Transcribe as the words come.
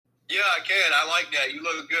Yeah, I can. I like that. You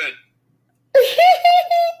look good.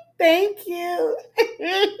 Thank you.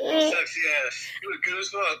 Sexy ass. You look good as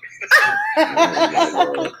fuck.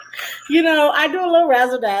 You know, I do a little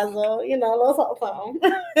razzle dazzle. You know, a little something.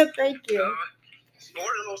 Thank you. It's more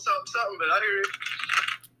than a little something, but I hear you.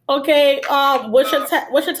 Okay. What's your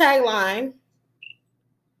tagline?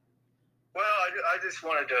 Well, I just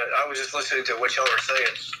wanted to. I was just listening to what y'all were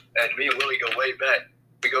saying, and me and Willie go way back.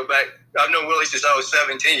 We go back. I've known Willie since I was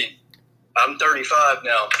 17. I'm 35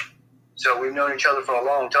 now, so we've known each other for a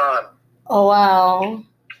long time. Oh wow.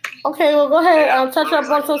 Okay, well go ahead. Touch up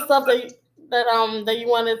on some stuff that you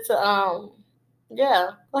wanted to.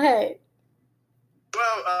 Yeah, go ahead.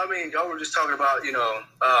 Well, I mean, y'all were just talking about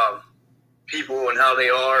people and how they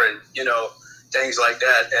are, and things like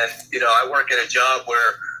that. And I work at a job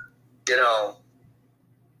where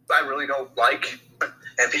I really don't like,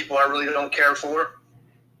 and people I really don't care for.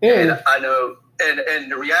 And I know,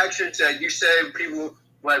 and the reactions that you say, people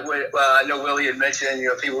like I know Willie had mentioned,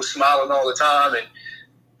 people smiling all the time, and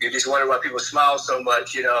you just wonder why people smile so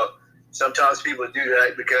much. Sometimes people do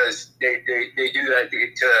that because they do that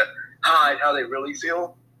to hide how they really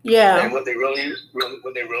feel. Yeah. And what they really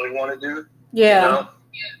want to do. Yeah.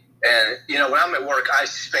 And when I'm at work, I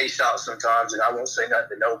space out sometimes, and I won't say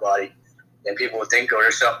nothing to nobody. And people will think,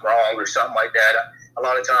 there's something wrong or something like that. A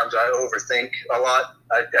lot of times I overthink a lot.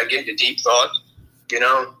 I get into deep thought,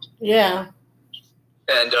 Yeah.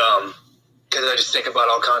 And because I just think about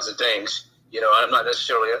all kinds of things. I'm not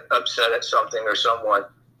necessarily upset at something or someone,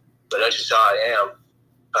 but that's just how I am.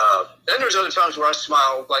 Then there's other times where I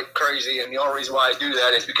smile like crazy, and the only reason why I do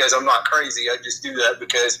that is because I'm not crazy. I just do that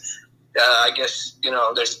because I guess,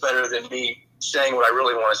 there's better than me saying what I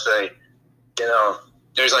really want to say.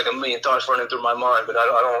 There's like a million thoughts running through my mind, but I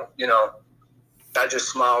don't, I just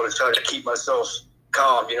smile to try to keep myself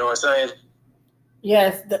calm. You know what I'm saying?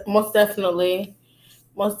 Yes, most definitely.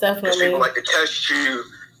 Most definitely. Because people like to test you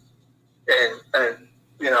and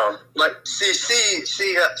like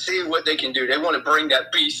see what they can do. They want to bring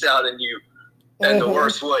that beast out in you in the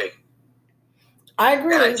worst way. I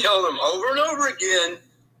agree. And I tell them over and over again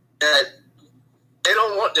that they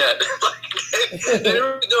don't want that. They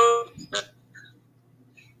really don't.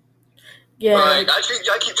 Yeah. Like, I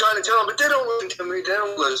keep trying to tell them, but they don't listen to me. They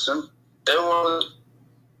don't listen. They don't want to.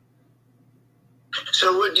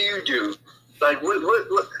 So what do you do? Like, what?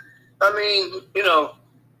 I mean, I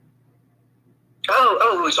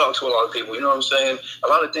don't really talk to a lot of people. You know what I'm saying? A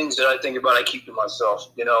lot of things that I think about, I keep to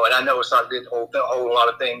myself. And I know it's not good to hold a lot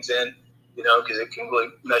of things in, because it can really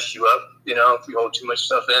mess you up, if you hold too much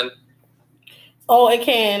stuff in. Oh, it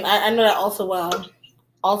can. I know that also well.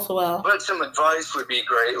 But some advice would be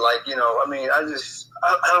great. Like, I mean, I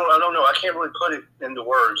don't know. I can't really put it into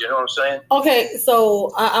words. You know what I'm saying? Okay,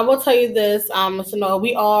 so I will tell you this, Mr. Noah.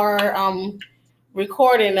 We are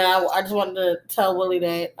recording now. I just wanted to tell Willie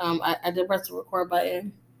that I did press the record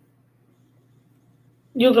button.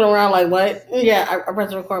 You looking around like what? Yeah, I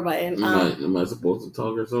pressed the record button. Am I supposed to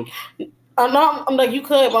talk or something? No, I'm like, you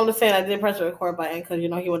could, but I'm just saying I did press the record button because he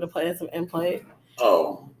wanted to put in some input.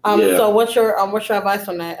 Oh. Yeah. So what's your advice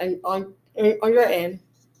on that and on your end?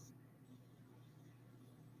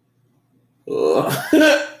 My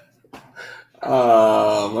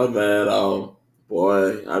bad.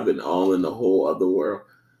 Boy, I've been all in the whole other world.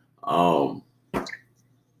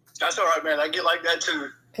 That's all right, man. I get like that too.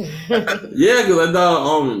 Yeah, because I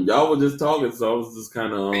thought y'all were just talking, so I was just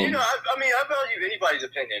kind of. I mean, I value anybody's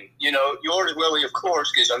opinion. Yours, Willie, of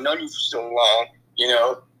course, because I've known you for so long.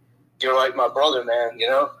 You're like my brother, man.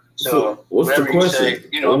 So what's the question?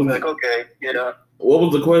 Say, I'm like, okay, What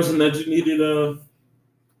was the question that you needed?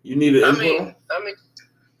 You needed info? I mean,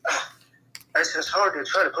 it's just hard to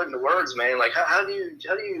try to put into words, man. Like, how do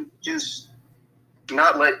you just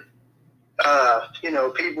not let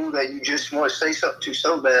people that you just want to say something to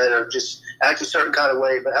so bad or just act a certain kind of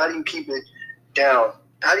way, but how do you keep it down?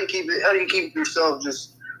 How do you keep yourself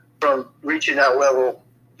just from reaching that level,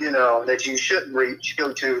 that you shouldn't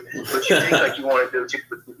go to, but you think like you want to go to,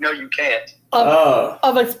 but no, you can't.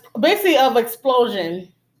 Of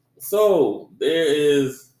explosion. So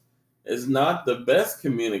it's not the best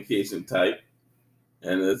communication type,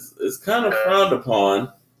 and it's kind of frowned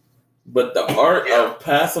upon. But the art of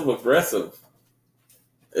passive aggressive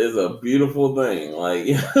is a beautiful thing. Like,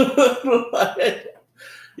 you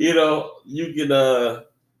can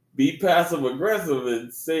be passive aggressive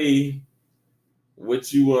and say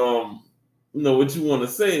what you what you want to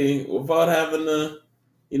say without having to,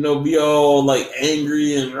 be all like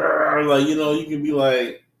angry and like, you can be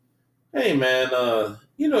like, hey man,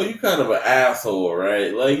 you kind of an asshole,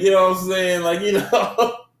 right? Like, you know what I'm saying? Like,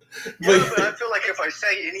 but I feel like like if I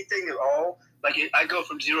say anything at all, like I go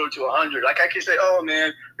from 0 to 100. Like I can say, "Oh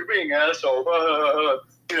man, you're being an asshole,"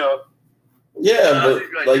 you know. Yeah, but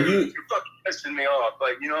like you're fucking pissing me off.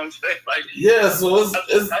 Like, you know what I'm saying? Like, yeah, so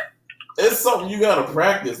it's something you gotta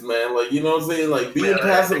practice, man. Like, you know what I'm saying? Like being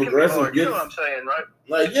passive aggressive. You know what I'm saying, right?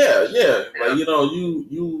 Like, yeah. Like, you know,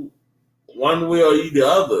 you one way or the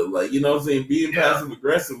other. Like, you know what I'm saying? Being passive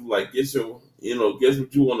aggressive, like gets what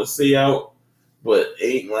you want to say out, but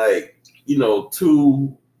ain't like, you know,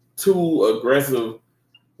 too aggressive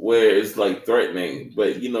where it's like threatening.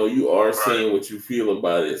 But you know, you are saying what you feel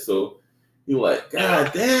about it. So you're like,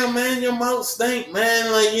 God damn, man, your mouth stink,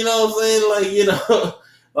 man. Like, you know what I'm saying? Like, you know,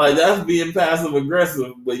 like that's being passive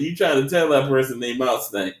aggressive, but you trying to tell that person they mouth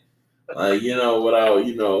stink. Like, you know, without,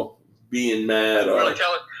 you know, being mad or really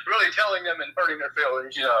telling them and hurting their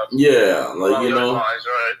feelings, you know. Yeah, like, you know. Lines,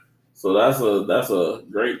 right. So that's a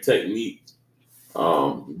great technique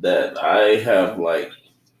that I have like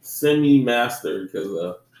semi-mastered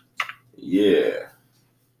because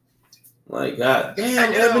like, God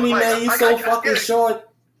damn, Ebony, man, you so fucking short.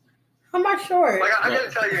 I'm not short. Like, I gotta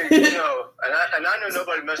tell you, you know, and I know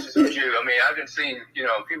nobody messes with you. I mean, I've been seeing, you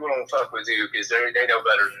know, people don't fuck with you because they know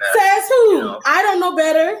better than that. Says who? You know? I don't know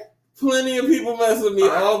better. Plenty of people mess with me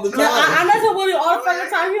all the time. I mess with Willie all the fucking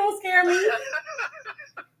time. He don't scare me.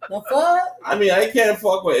 The fuck? I mean, I can't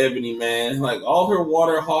fuck with Ebony, man. Like, all her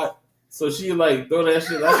water hot, so she like throw that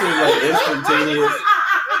shit. That shit like instantaneous.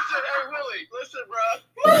 Hey, Willie, listen, bro.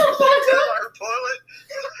 You say our toilet.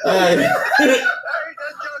 Hey, that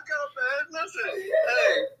joke up, man. Listen,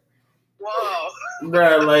 hey, wow,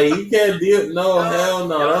 bro, like you can't deal. No, hell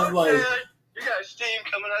no. That's like you got steam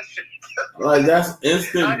coming out. Like that's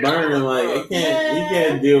instant burn. Like you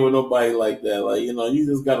can't deal with nobody like that. Like, you know, you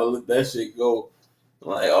just gotta let that shit go.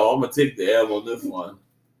 Like, oh, I'm gonna take the L on this one.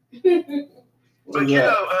 But you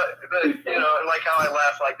know, like how I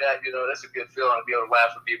laugh like that, you know, that's a good feeling to be able to laugh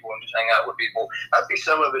with people and just hang out with people. I think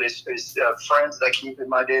some of it is friends that I keep in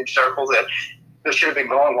my damn circle that should have been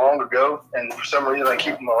gone long ago, and for some reason I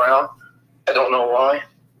keep them around. I don't know why.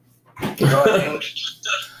 You know what I mean?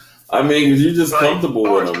 I mean, because you're just comfortable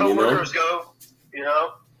with them, you know? Go, you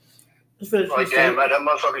know? Like, damn, man, that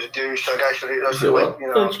motherfucker's a douche. Like, actually, that's like, you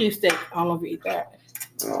know. Cheesesteak. I don't know if you eat that.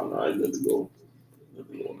 Oh, no, I gotta go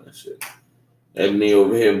on that shit. Ebony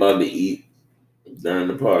over here about to eat during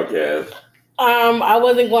the podcast. I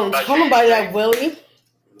wasn't going to tell nobody that, Willie.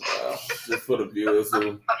 Just for the viewers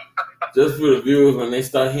when they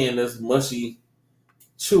start hearing this mushy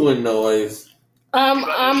chewing noise. You about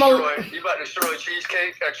to destroy a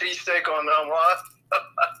cheesesteak on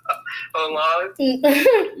live?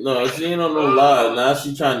 No, she ain't on no live. Now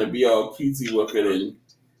she trying to be all cutesy with it and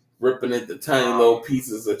ripping it to tiny little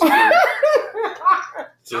pieces of chicken.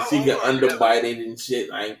 So she can underbite it and shit.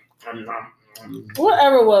 Like,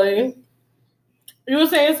 whatever, Willie. You were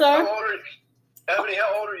saying, sir? How old are you? Ebony,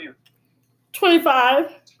 how old are you?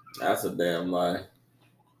 25. That's a damn lie.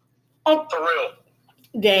 Oh, for real.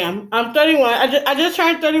 Damn, I'm 31. I just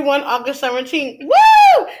turned 31 August 17th. Woo!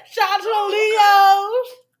 Shout out to the Leos.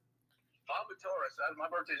 I'm a Taurus. My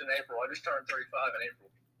birthday's in April. I just turned 35 in April.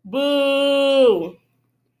 Boo.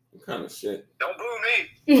 What kind of shit? Don't boo me.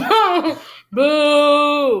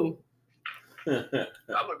 Boo.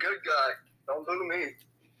 I'm a good guy. Don't boo me.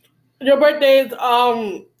 Your birthday is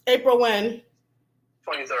April when?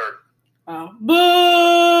 23rd. Oh.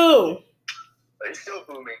 Boo. They still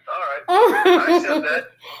boo me. All right. I accept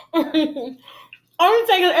that. I'm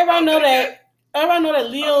saying everybody know that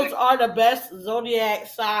Leos are the best zodiac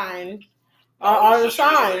sign. Are the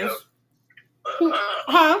signs?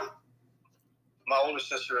 Huh? My older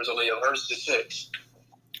sister is a Leo. Hers is 6.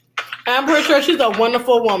 I'm pretty sure she's a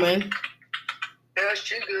wonderful woman. Yeah,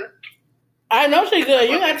 she's good. I know she's good.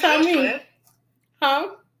 You gotta tell me. Man.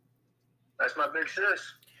 Huh? That's my big sis.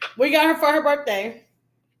 We got her for her birthday.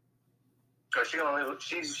 Cause she's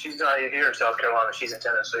not here in South Carolina. She's in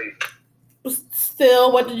Tennessee.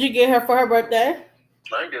 Still, what did you get her for her birthday?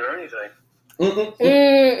 I didn't get her anything.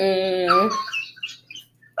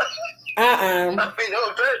 I mean, no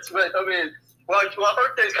offense, but I mean, well,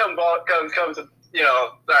 birthdays come to, you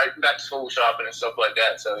know, like back to school shopping and stuff like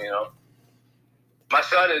that. So, you know, my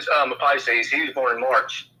son is a Pisces. He was born in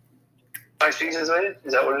March. Pisces is it?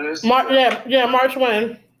 Is that what it is? Yeah, March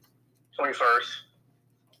when? 21st.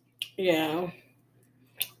 Yeah.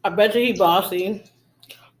 I bet you he bossy.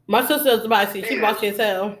 My sister's bossy. She bossy as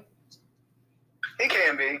hell. He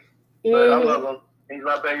can be. But I love him. He's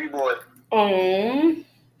my baby boy.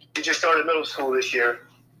 He just started middle school this year.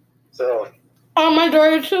 So. Oh, my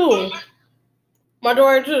daughter too.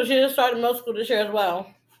 She just started middle school this year as well.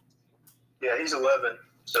 Yeah, he's 11.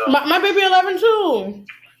 So my baby 11 too.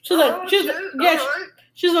 She's right.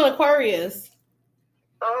 she's an Aquarius.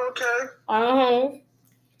 Oh, okay.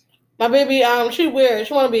 My baby, she weird.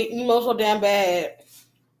 She want to be emo so damn bad.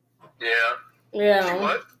 Yeah. Yeah. She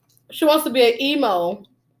what? She wants to be an emo.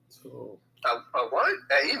 So, A what?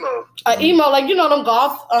 An emo? A emo, like you know them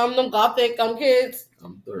gothic kids.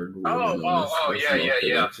 I'm third wheel Oh, yeah.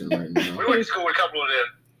 right now. We went to school with a couple of them.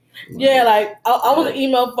 Yeah, like I was an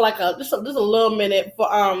emo for like just a little minute for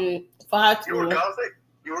high school.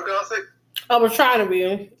 You were gothic? I was trying to be. I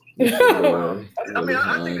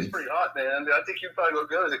think it's pretty hot, man. I think you'd probably look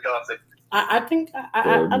good as a gothic. I think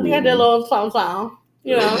I did a little something.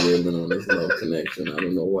 You know. Living on this love connection. I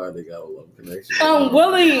don't know why they got a love connection.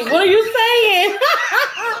 Willie, what are you saying?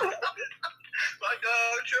 My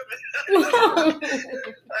dog tripping.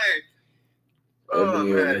 Hey.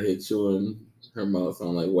 Ebony over hit you and her mouth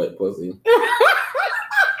sound like wet pussy.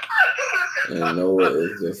 And Noah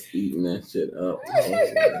is just eating that shit up.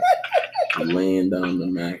 I'm laying down the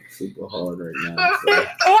Mac super hard right now. So.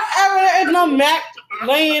 Whatever, there's no Mac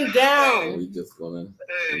laying down. We just gonna,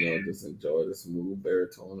 just enjoy the smooth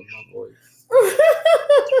baritone of my voice.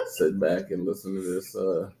 Sit back and listen to this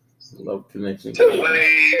love connection.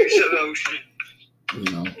 You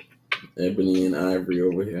know, Ebony and Ivory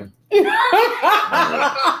over here.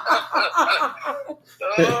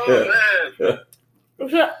 Oh man.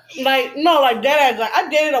 Like that. Like I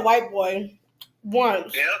dated a white boy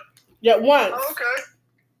once. Yeah, once. Oh, okay.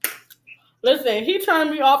 Listen, he turned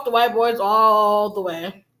me off the white boys all the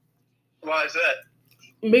way. Why is that?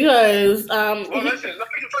 Because well, listen. Let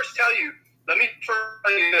me first tell you this.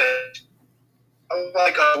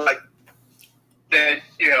 Like that.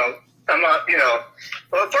 You know, I'm not. You know.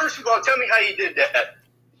 Well, first of all, tell me how you did that.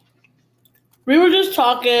 We were just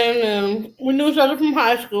talking, and we knew each other from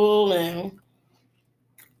high school, and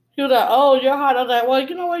he was like, "Oh, you're hot." I was like, "Well,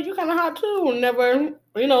 you know what? You're kind of hot too." Never,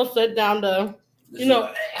 sit down to,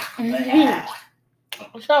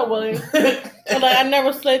 Shut up, Willie. But I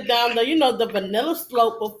never slid down the, the vanilla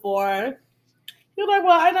slope before. He was like,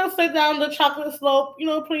 "Well, I done slid down the chocolate slope,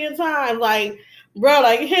 plenty of times." Like, bro,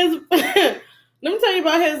 like his. Let me tell you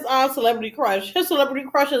about his celebrity crush. His celebrity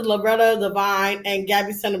crush is Loretta Devine and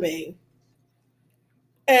Gabby Sidibe.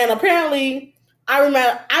 And apparently, I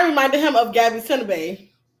reminded him of Gabby Sidibe.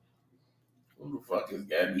 Who the fuck is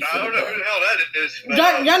Gabby Sidibe? I don't know who the hell that is.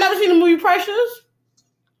 Y'all never seen the movie Precious?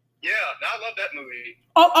 Yeah, I love that movie.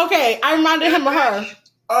 Oh, okay. I reminded him of her.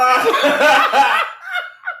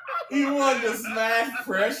 He wanted to smash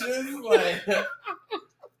Precious? Like,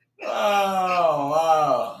 oh,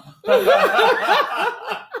 wow. I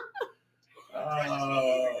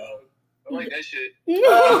like that shit.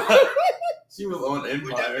 She was on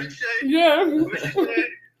Empire. Yeah. What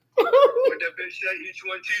that bitch say? Each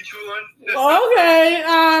one teach one. Okay.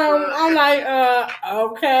 I'm like,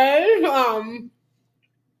 okay.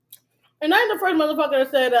 And I'm the first motherfucker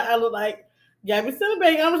that said that I look like Gabby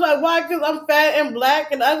Sidibe. I was like, why? Because I'm fat and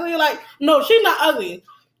black and ugly. Like, no, she's not ugly.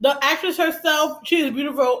 The actress herself, she is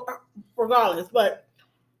beautiful regardless. But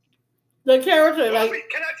the character, well,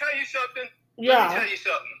 can I tell you something? Yeah. Let me tell you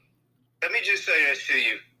something. Let me just say this to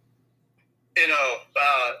you.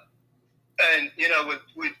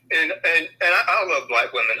 I love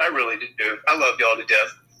black women. I really do. I love y'all to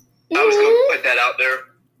death. I was going to put that out there.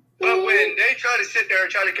 But when they try to sit there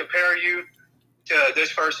and try to compare you to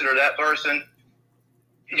this person or that person,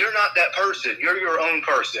 you're not that person. You're your own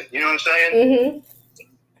person. You know what I'm saying? Mm-hmm.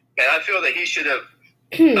 And I feel that he should have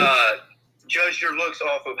judged your looks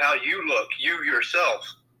off of how you look, you yourself.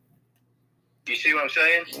 You see what I'm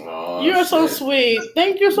saying? Oh, you're so sweet.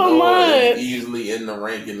 Thank you so much. Easily in the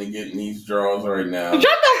ranking and getting these draws right now. Shut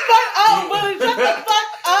the fuck up, Willie. Shut the fuck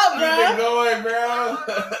up, bro. Keep it going, bro.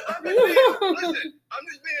 Listen, I'm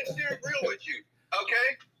just being real with you, okay?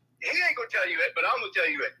 He ain't gonna tell you it, but I'm gonna tell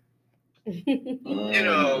you it.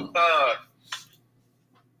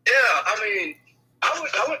 I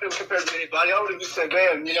wouldn't compare to anybody. I would have just said,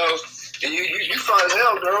 man, you fine as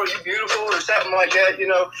hell, girl. You beautiful or something like that,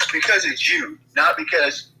 because it's you, not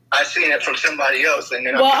because I seen it from somebody else. And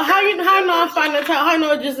then well, how you know I'm fine as hell? How you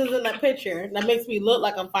know it just isn't that picture that makes me look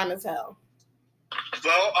like I'm fine as hell?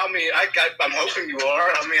 Well, I'm hoping you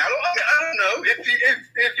are. I don't know if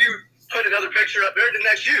you put another picture up there, then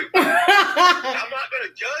that's you. I'm not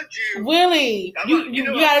gonna judge you, Willie. You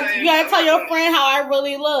gotta tell your friend how I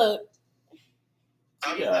really look.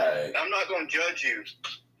 I'm not gonna judge you.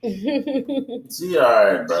 She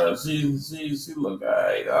alright, bro. She look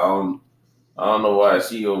alright. I don't know why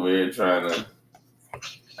she over here trying to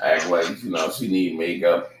act like she need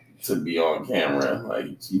makeup to be on camera.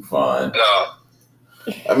 Like she fine. No.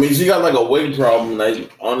 I mean, she got like a wig problem. And I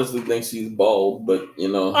honestly think she's bald, but you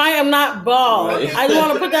know, I am not bald. Right. I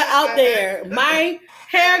want to put that out there. My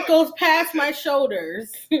hair goes past my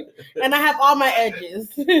shoulders, and I have all my edges.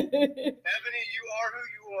 Ebony, you are who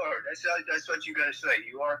you are. That's what you gotta say.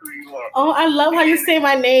 You are who you are. Oh, I love how you say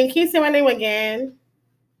my name. Can you say my name again?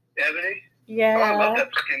 Ebony? Yeah. Oh, I love that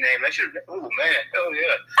fucking name. That should have been, oh, man. Oh,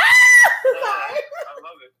 yeah. I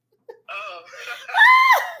love it. Oh.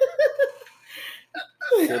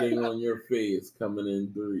 Sitting on your face, coming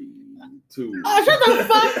in 3, 2. Oh, shut the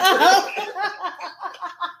fuck up.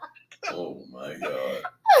 Oh, my God.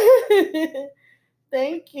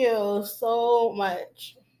 Thank you so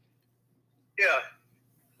much. Yeah.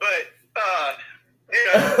 But,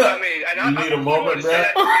 I mean, and you need a moment, bro.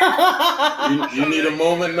 You need a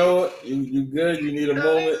moment, Noah. You good? You need a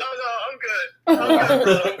moment. No, I'm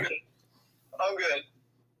good. I'm good.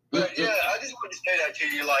 But yeah, I just wanted to say that to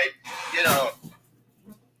you, like,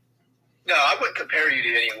 no, I wouldn't compare you to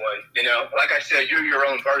anyone. Like I said, you're your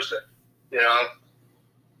own person.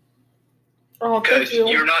 Oh, because thank you.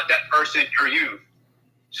 you're not that person. You're you.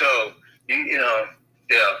 So yeah.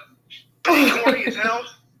 He's corny as hell.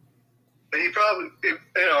 But he probably,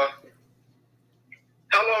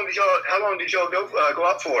 How long did y'all go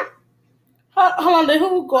out for? How long did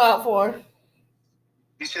who go out for?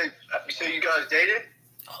 You said you guys dated?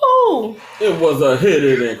 Who? It was a hit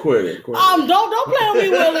it and quit it. Don't play with me,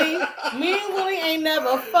 Willie. Me and Willie ain't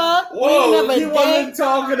never fucked. Whoa, we he never wasn't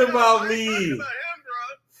talking about me.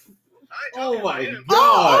 Oh my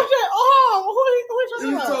God. Who are you talking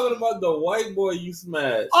He's about? talking about the white boy you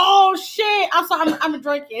smashed. Oh shit! I'm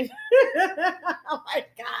drinking. Oh my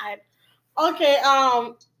God. Okay.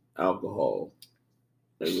 Alcohol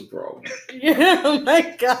is a problem. Yeah. Oh my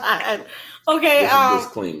God. Okay.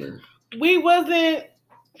 Disclaimer. We wasn't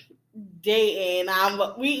dating.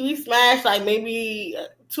 We smashed like maybe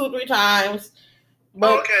 2 or 3 times.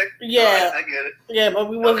 But okay. Yeah. Right, I get it. Yeah, but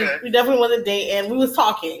we wasn't. Okay. We definitely wasn't dating. We was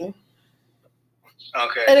talking.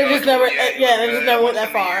 Okay. And it just never. It just never went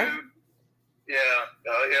that far. Yeah.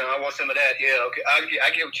 I want some of that. Yeah. Okay. I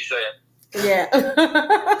get what you're saying. Yeah.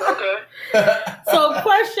 Okay. So,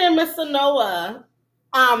 question, Mr. Noah.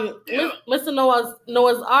 Mr.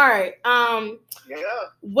 Noah's Art. Yeah.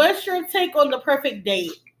 What's your take on the perfect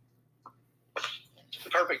date? The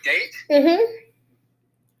perfect date? Mm-hmm.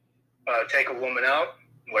 Take a woman out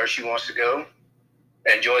where she wants to go.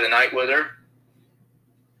 Enjoy the night with her.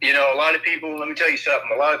 A lot of people, let me tell you something,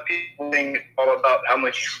 a lot of people think it's all about how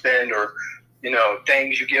much you spend or,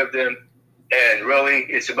 things you give them. And really,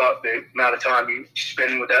 it's about the amount of time you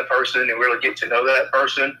spend with that person and really get to know that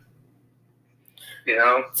person.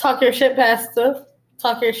 Talk your shit, Pastor.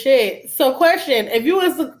 Talk your shit. So, question: if you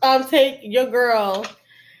was to take your girl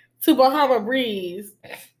to Bahama Breeze,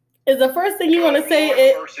 is the first thing you want to say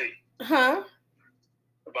it? Huh?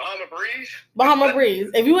 Bahama Breeze. Bahama Breeze.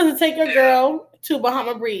 If you was to take your girl to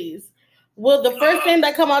Bahama Breeze, will the first thing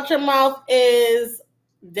that come out your mouth is,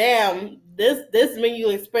 "Damn, this menu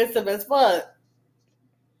expensive as fuck"?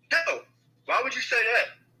 No. Why would you say that?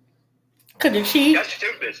 Cause you're cheap. That's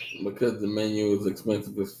stupid. Because the menu is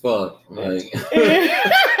expensive as fuck. Like. I know,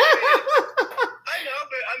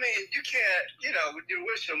 but I mean, you can't. When you're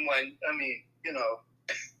with someone, I mean,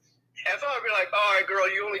 if I would be like, all right, girl,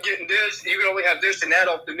 you only getting this, you can only have this and that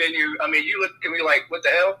off the menu. I mean, you look at me like, what the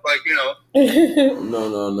hell? Like, No.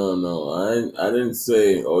 I didn't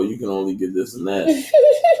say, oh, you can only get this and that.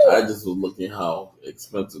 I just was looking how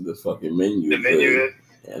expensive this fucking menu is.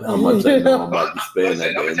 And how much I know about the spend. Listen,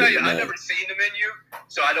 I'm going to tell you, I've never seen the menu,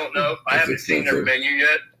 so I don't know. I haven't seen their menu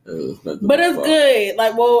yet. But it's good.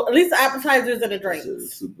 Like, well, at least the appetizers and the drinks.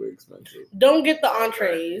 It's super expensive. Don't get the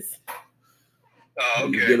entrees. Oh,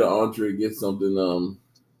 okay. You get an entree, get something.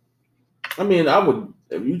 I mean, I would,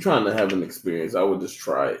 if you're trying to have an experience, I would just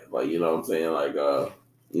try it. Like, you know what I'm saying? Like,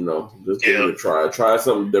 just give it a try. Try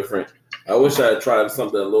something different. I wish I had tried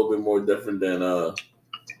something a little bit more different than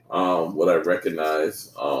what I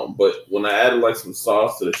recognize. But when I added like some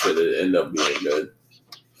sauce to the shit, it ended up being good.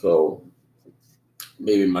 So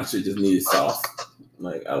maybe my shit just needed sauce.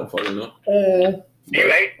 Like, I don't fucking know.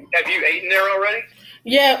 Have you eaten there already?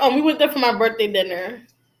 Yeah, we went there for my birthday dinner.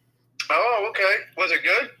 Oh, okay. Was it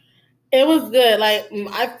good? It was good. Like,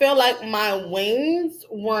 I feel like my wings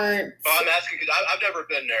weren't. Oh, I'm asking because I've never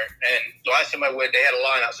been there. And the last time I went, they had a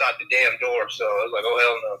line outside the damn door. So I was like, oh,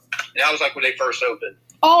 hell no. And that was like when they first opened.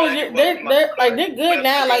 Oh, they're good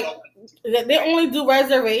now. Like, they only do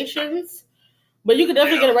reservations, but you could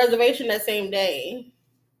definitely get a reservation that same day.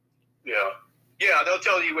 Yeah. Yeah, they'll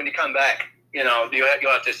tell you when you come back. You'll have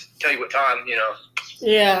to tell you what time, Yeah.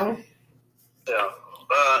 Yeah.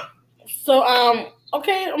 So,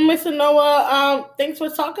 Okay, Mr. Noah. Thanks for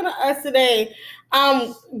talking to us today.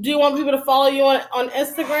 Do you want people to follow you on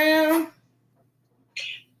Instagram?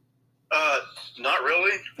 Not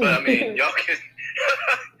really, but I mean, y'all can.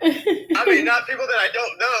 I mean, not people that I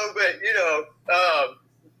don't know, but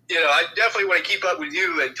I definitely want to keep up with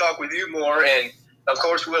you and talk with you more, and of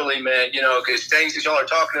course, Willie, man, because things that y'all are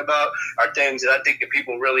talking about are things that I think that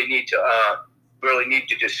people really need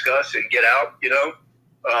to discuss and get out,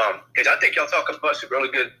 because I think y'all talk about some really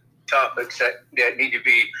good topics that need to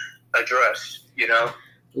be addressed,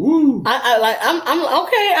 Ooh. I'm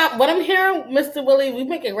okay. What I'm hearing, Mr. Willie, we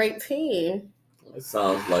make a great team. It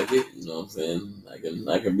sounds like it. You know what I'm saying?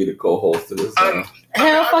 I can be the co-host of this. Hell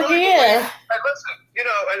fucking really yeah. Hey, listen, and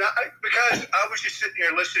because I was just sitting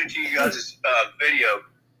here listening to you guys' video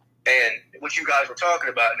and what you guys were talking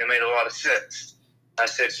about, and it made a lot of sense. I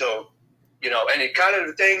said, so, and it kind of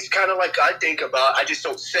the things kind of like I think about, I just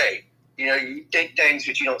don't say. You think things,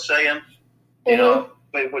 but you don't say them,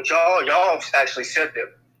 but what y'all actually said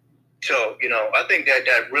them. So, I think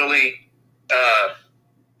that really,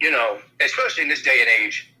 especially in this day and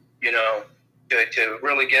age, to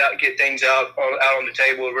really get things out on the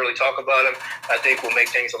table and really talk about them, I think will make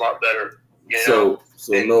things a lot better. So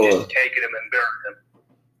than Noah, just taking them and burying them.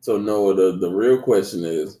 So Noah, the real question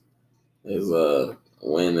is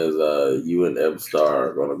when is you and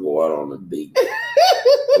EbSTARRRR gonna go out on a date?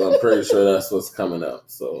 I'm pretty sure that's what's coming up.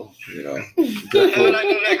 So How did I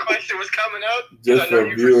know that question was coming up? Just for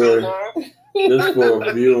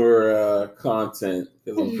viewer content,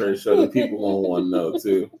 because I'm pretty sure the people gonna want to know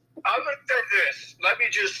too. I'm gonna say this. Let me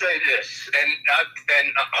just say this, and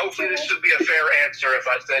hopefully this would be a fair answer if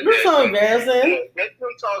I said this. You're so embarrassing.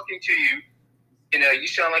 I'm talking to you. You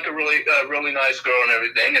sound like a really nice girl and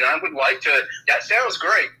everything, and I would like to. That sounds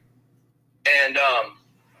great. And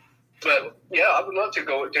but yeah, I would love to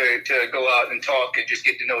go out and talk and just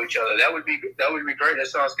get to know each other. That would be great. That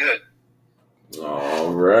sounds good.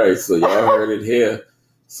 All right, so y'all heard it here.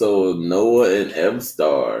 So Noah and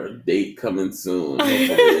EbSTARRRR date coming soon. Hopefully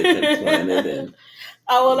they can plan it in.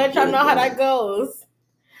 I will let y'all know how that goes.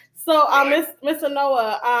 So, Mr.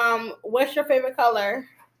 Noah, what's your favorite color?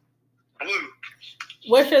 Blue.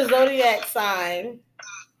 What's your zodiac sign?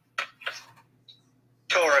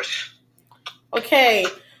 Taurus. Okay.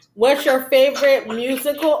 What's your favorite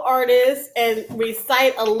musical artist, and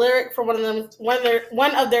recite a lyric from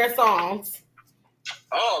one of their songs?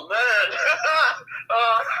 Oh man,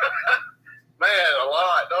 man, a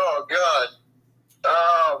lot. Oh god,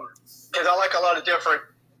 because I like a lot of different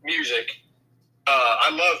music. I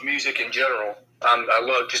love music in general. I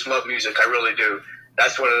love music. I really do.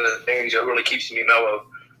 That's one of the things that really keeps me mellow.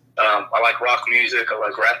 I like rock music. I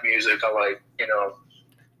like rap music. I like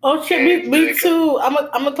Oh shit, me too.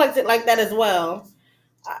 I'm eclectic like that as well.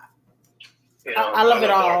 I love it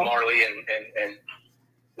all. Marley and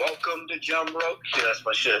Welcome to Jam Rock. Yeah, that's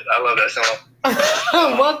my shit. I love that song.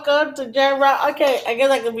 Welcome to Jam Rock. Okay, I guess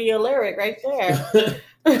that could be your lyric right there.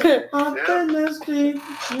 Up in the street,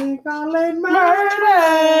 we call it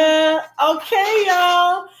murder. Okay,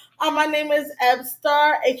 y'all. My name is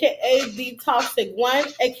EbSTARRRR, aka the Toxic One,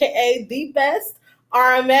 aka the best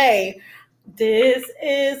RMA. This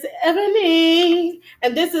is Ebony,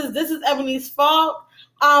 and this is Ebony's fault.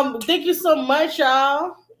 Thank you so much,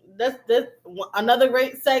 y'all. That's another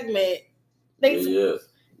great segment. Thanks. Yes.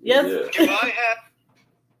 Do I have?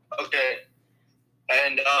 Okay.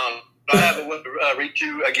 And do I have to reach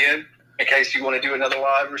you again in case you want to do another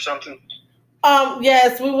live or something?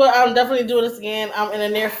 Yes, we will. Definitely do this again. In the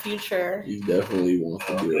near future. He definitely wants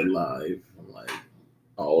to do it live, like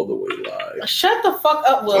all the way live. Shut the fuck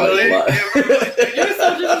up, Willie. You're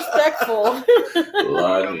so disrespectful.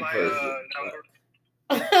 Live in person.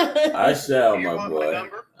 I shall, my boy.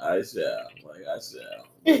 I shall.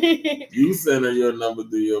 You send her your number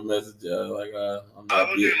through your messenger.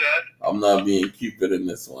 I'm not being Cupid in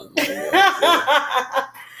this one. I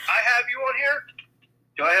have you on here?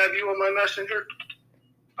 Do I have you on my messenger?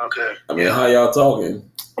 Okay. I mean, how y'all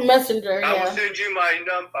talking? Messenger. Yeah. I will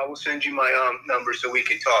send you my number so we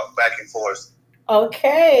can talk back and forth.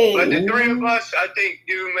 Okay. But the three of us, I think,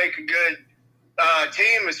 do make a good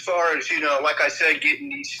team as far as like I said, getting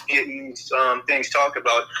these things talked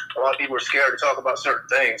about. A lot of people are scared to talk about certain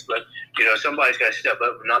things, but somebody's got to step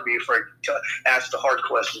up and not be afraid to ask the hard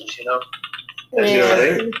questions. Yeah.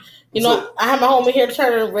 I have my homie here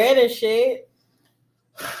turning red and shit.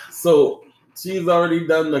 So she's already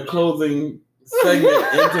done the closing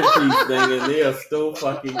segment interpiece thing, and they are still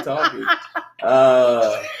fucking talking.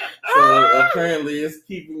 So apparently it's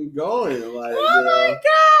keeping going. Like, my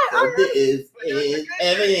god! So this is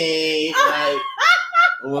everything. Like,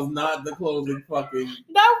 it was not the closing fucking.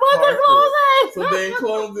 That wasn't closing. So then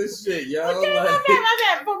close this shit, yo. Okay, like, my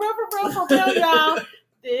bad. For real, y'all.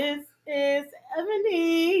 This is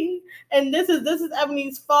Ebony, and this is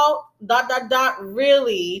Ebony's fault. ...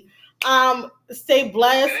 Really. Stay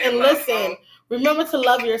blessed and listen. Remember to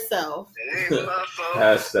love yourself.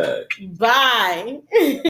 Hashtag. Bye.